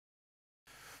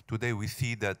today we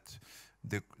see that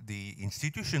the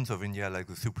institutions of India, like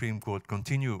the Supreme Court,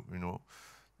 continue,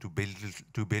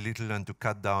 to belittle and to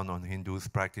cut down on Hindus'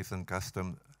 practice and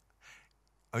custom.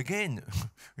 Again,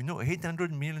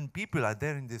 800 million people are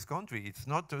there in this country. It's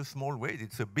not a small weight,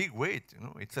 it's a big weight.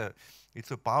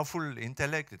 It's a powerful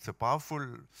intellect, it's a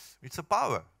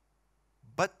power.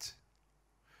 But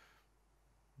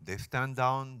they stand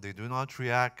down, they do not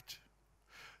react.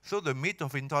 So the myth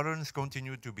of intolerance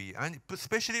continued to be, and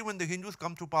especially when the Hindus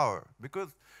come to power, because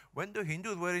when the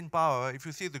Hindus were in power, if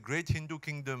you see the great Hindu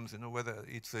kingdoms, whether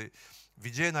it's a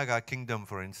Vijayanagar kingdom,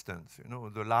 for instance,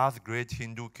 the last great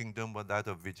Hindu kingdom was that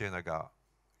of Vijayanagar.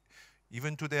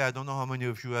 Even today, I don't know how many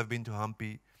of you have been to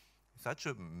Hampi. Such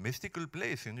a mystical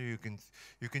place, you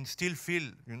can still feel,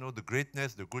 the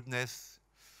greatness, the goodness,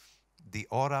 the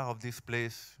aura of this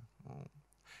place.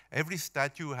 Every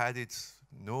statue had its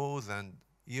nose and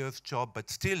ears chopped, but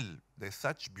still there's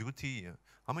such beauty.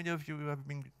 How many of you have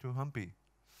been to Hampi?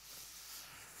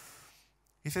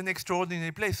 It's an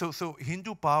extraordinary place. So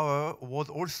Hindu power was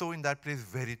also in that place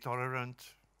very tolerant.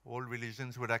 All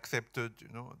religions were accepted.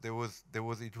 It was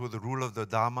the rule of the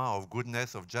Dharma, of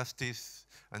goodness, of justice,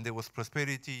 and there was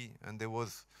prosperity, and there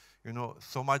was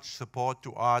so much support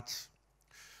to arts.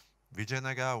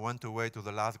 Vijayanagar went away to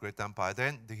the last great empire.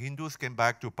 Then the Hindus came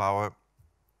back to power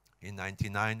in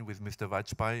 1999 with Mr.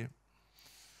 Vajpayee.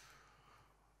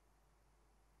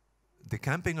 The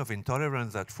campaign of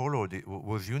intolerance that followed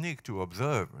was unique to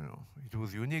observe. It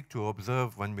was unique to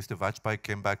observe when Mr. Vajpayee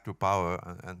came back to power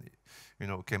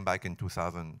and came back in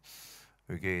 2000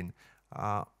 again.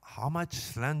 How much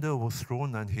slander was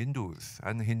thrown on Hindus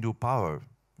and Hindu power.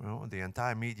 The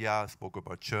entire media spoke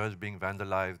about church being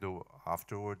vandalized, though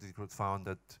afterwards it was found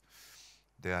that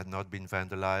they had not been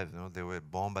vandalized. There were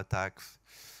bomb attacks.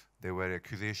 There were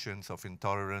accusations of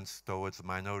intolerance towards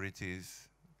minorities.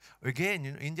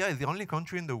 Again, India is the only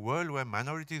country in the world where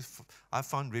minorities have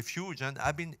found refuge and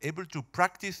have been able to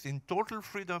practice in total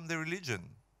freedom their religion.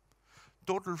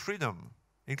 Total freedom,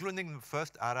 including the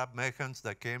first Arab Americans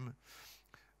that came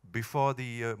before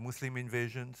the Muslim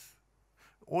invasions.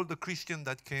 All the Christians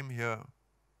that came here,